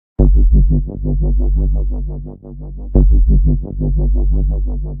Hey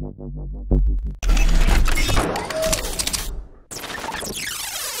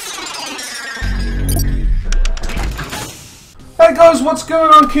guys, what's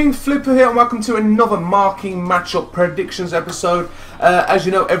going on? Kingflipper here and welcome to another Marquee matchup predictions episode. As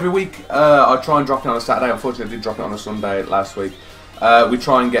you know, every week I try and drop it on a Saturday. Unfortunately I did drop it on a Sunday last week. We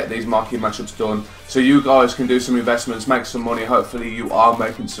try and get these Marquee matchups done so you guys can do some investments, make some money. Hopefully you are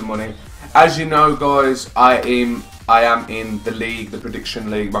making some money. As you know guys, I am in the league, the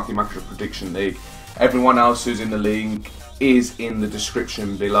prediction league, Marquee matchup prediction league. Everyone else who's in the league is in the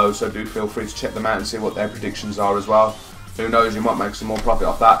description below, so do feel free to check them out and see what their predictions are as well. Who knows, you might make some more profit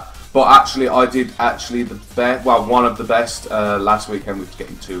off that. But actually, I did the best, well, one of the best last weekend with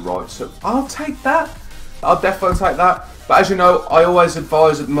getting 2 right. So I'll take that. I'll definitely take that. But as you know, I always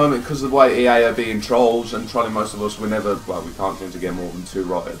advise at the moment, because of the way EA are being trolls and trolling most of us, we can't seem to get more than 2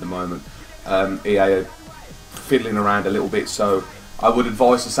 right at the moment. EA are fiddling around a little bit, so I would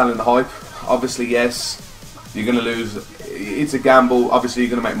advise to selling the hype. Obviously, yes, you're going to lose. It's a gamble. Obviously, you're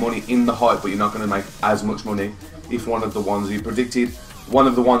going to make money in the hype, but you're not going to make as much money if one of the ones you predicted, one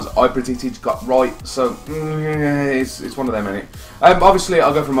of the ones I predicted got right. So it's one of them, ain't it? Obviously,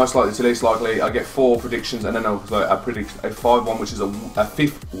 I'll go from most likely to least likely. I get 4 predictions, and then I predict a 5-1, which is a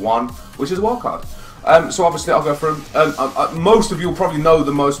 5th one, which is a wild card. So obviously, I'll go for them. Most of you will probably know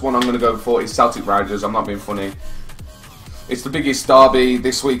the most one I'm going to go for is Celtic Rangers. I'm not being funny. It's the biggest derby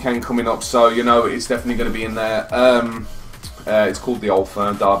this weekend coming up, so you know it's definitely going to be in there. It's called the Old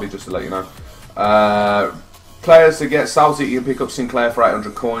Firm Derby, just to let you know. Players to get Celtic, you can pick up Sinclair for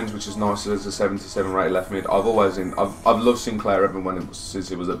 800 coins, which is nice. There's a 77 rated left mid. I've loved Sinclair since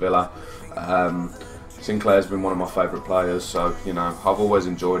he was at Villa. Sinclair's been one of my favourite players, so you know I've always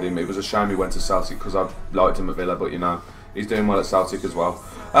enjoyed him. It was a shame he went to Celtic because I liked him at Villa, but you know he's doing well at Celtic as well.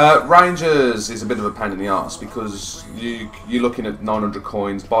 Rangers is a bit of a pain in the arse because you're looking at 900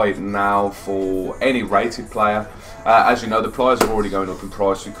 coins. Buy it now for any rated player. As you know, the players are already going up in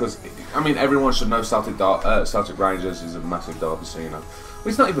price because, I mean, everyone should know Celtic Rangers is a massive derby, so you know. Well,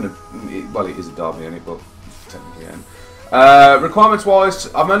 it's not even a, well, it is a derby, isn't it, but technically, yeah.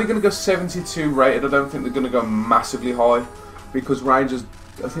 Requirements-wise, I'm only going to go 72 rated. I don't think they're going to go massively high because Rangers,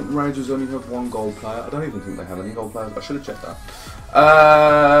 I think Rangers only have 1 gold player. I don't even think they have any gold players. I should have checked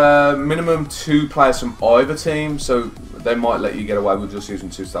that. Minimum 2 players from either team, so they might let you get away with just using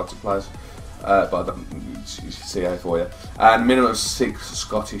 2 Celtic players. But I don't see how for you. And minimum 6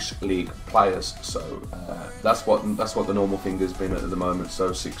 Scottish League players. So that's what the normal thing has been at the moment.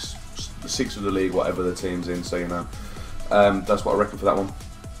 So 6 of the league, whatever the team's in. So you know, that's what I reckon for that one.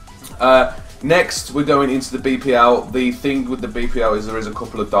 Next, we're going into the BPL. The thing with the BPL is there is a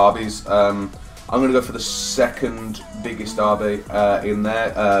couple of derbies. I'm going to go for the 2nd biggest derby in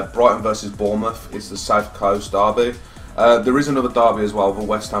there. Brighton versus Bournemouth. It's the South Coast derby. There is another derby as well, the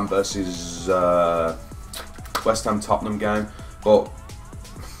West Ham versus West Ham Tottenham game, but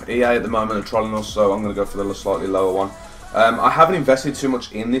EA at the moment are trolling us, so I'm going to go for the slightly lower one. I haven't invested too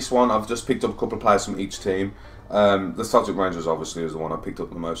much in this one. I've just picked up a couple of players from each team. The Celtic Rangers obviously is the one I picked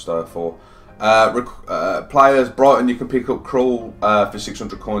up the most for. Players, Brighton, you can pick up Krul for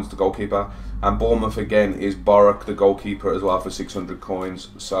 600 coins, the goalkeeper, and Bournemouth again is Borok, the goalkeeper, as well for 600 coins.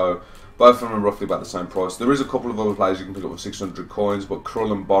 So both of them are roughly about the same price. There is a couple of other players you can pick up for 600 coins, but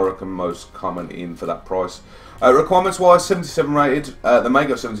Krul and Borok are most common in for that price. Requirements-wise, 77 rated. They may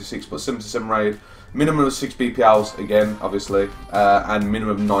go 76, but 77 rated. Minimum of 6 BPLs, again, obviously, and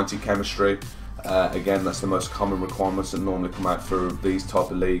minimum 90 chemistry. Again, that's the most common requirements that normally come out for these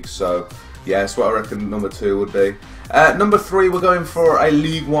type of leagues. So, yeah, that's what I reckon number 2 would be. Number 3, we're going for a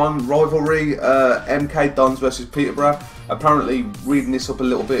League 1 rivalry, MK Dons versus Peterborough. Apparently, reading this up a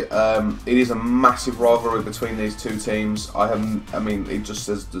little bit, it is a massive rivalry between these 2 teams. I mean, it just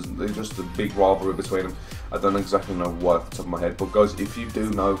says there's just a big rivalry between them. I don't exactly know why off the top of my head, but guys, if you do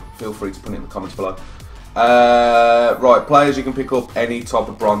know, feel free to put it in the comments below. Right, players, you can pick up any type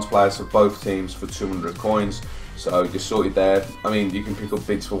of bronze players for both teams for 200 coins. So you're sorted there. I mean, you can pick up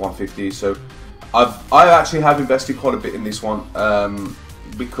bids for 150. So I actually have invested quite a bit in this one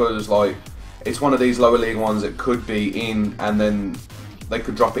because like it's one of these lower league ones that could be in, and then they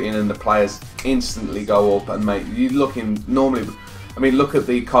could drop it in, and the players instantly go up and make you looking normally. I mean, look at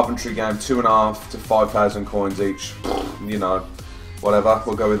the Coventry game, 2.5 to 5,000 coins each. You know, whatever.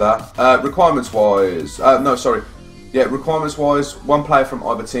 We'll go with that. Requirements-wise, no, sorry. Yeah, requirements-wise, 1 player from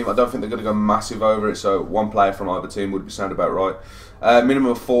either team. I don't think they're going to go massive over it, so 1 player from either team would sound about right.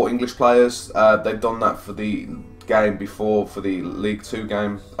 Minimum of 4 English players. They've done that for the game before, for the League 2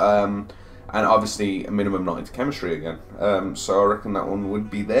 game. And obviously a minimum 90 chemistry again. So I reckon that one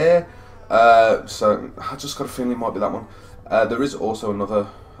would be there. So I just got a feeling it might be that one. There is also another,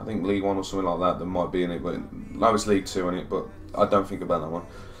 I think League 1 or something like that might be in it, but no, it's League 2 in it, but I don't think about that one.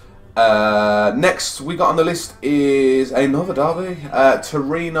 Next we got on the list is another derby,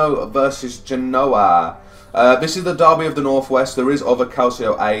 Torino versus Genoa. This is the derby of the Northwest. There is other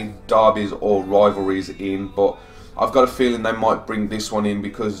Calcio A derbies or rivalries in, but I've got a feeling they might bring this one in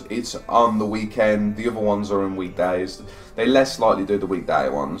because it's on the weekend. The other ones are on weekdays. They less likely do the weekday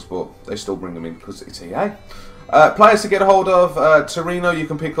ones, but they still bring them in because it's EA. Players to get a hold of, Torino you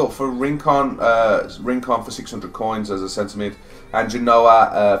can pick up for Rincon for 600 coins as a centre mid, and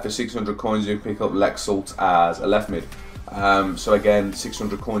Genoa for 600 coins you can pick up Lexalt as a left mid. So again,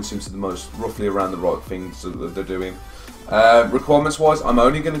 600 coins seems to be the most roughly around the right things that they're doing. Requirements wise, I'm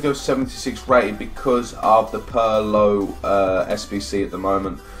only going to go 76 rated because of the per low SBC at the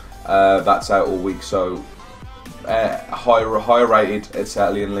moment. That's out all week, so higher rated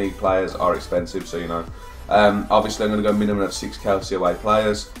Italian league players are expensive, so you know. Obviously I'm going to go minimum of 6 KCOA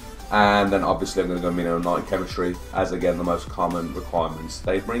players, and then obviously I'm going to go minimum 9 chemistry as again the most common requirements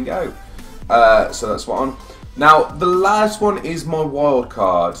they bring out. So that's what on. Now the last one is my wild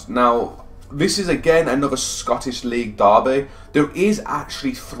card. Now this is again another Scottish League derby. There is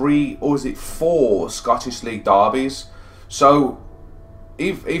actually 3 or is it 4 Scottish League derbies. So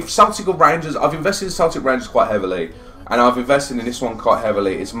if Celtic or Rangers, I've invested in Celtic Rangers quite heavily, and I've invested in this one quite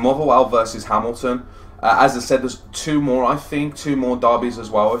heavily. It's Motherwell versus Hamilton. As I said, there's 2 more, I think, 2 more derbies as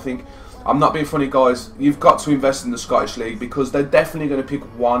well, I think. I'm not being funny, guys. You've got to invest in the Scottish League because they're definitely going to pick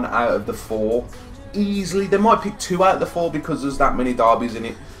 1 out of the 4. Easily. They might pick 2 out of the 4 because there's that many derbies in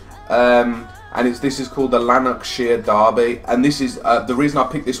it. And this is called the Lanarkshire Derby. And this is, the reason I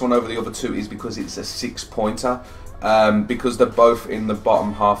picked this one over the other 2 is because it's a 6-pointer. Because they're both in the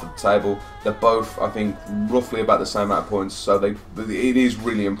bottom half of the table. They're both, I think, roughly about the same amount of points. So it is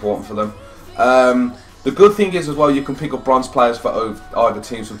really important for them. The good thing is as well, you can pick up bronze players for either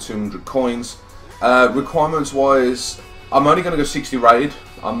teams with 200 coins. Requirements wise, I'm only going to go 60 rated.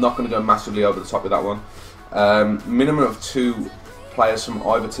 I'm not going to go massively over the top with that one. Minimum of 2 players from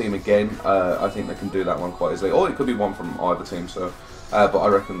either team again. I think they can do that one quite easily. Or it could be 1 from either team. So, but I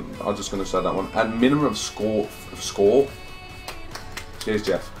reckon I'm just going to say that one. And minimum of score. Cheers,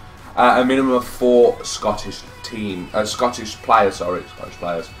 Jeff. A minimum of 4 Scottish players. Sorry, Scottish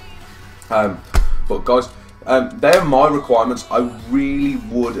players. But guys, they are my requirements. I really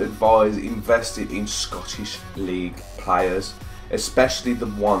would advise investing in Scottish League players, especially the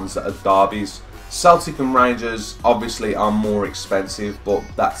ones that are derbies. Celtic and Rangers obviously are more expensive, but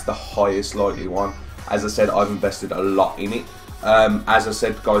that's the highest likely one. As I said, I've invested a lot in it. As I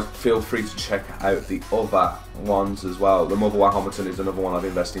said, guys, feel free to check out the other ones as well. The Motherwell Hamilton is another one I've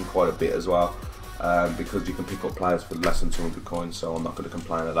invested in quite a bit as well. Because you can pick up players for less than 200 coins, so I'm not going to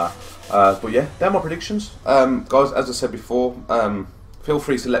complain of that. But yeah, they're my predictions. Guys, as I said before, feel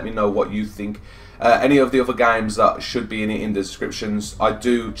free to let me know what you think. Any of the other games that should be in the descriptions, I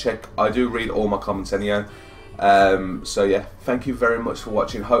do read all my comments anyhow. So yeah, thank you very much for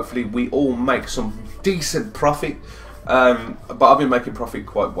watching. Hopefully we all make some decent profit. But I've been making profit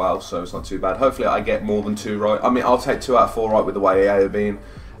quite well, so it's not too bad. Hopefully I get more than 2 right. I mean, I'll take 2 out of 4 right with the way EA have been.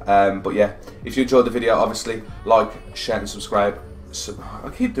 But yeah, if you enjoyed the video, obviously like, share and subscribe. I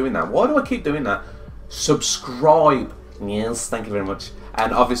keep doing that. Why do I keep doing that? Subscribe. Yes, thank you very much.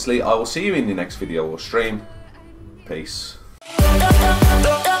 And obviously I will see you in the next video or stream. Peace.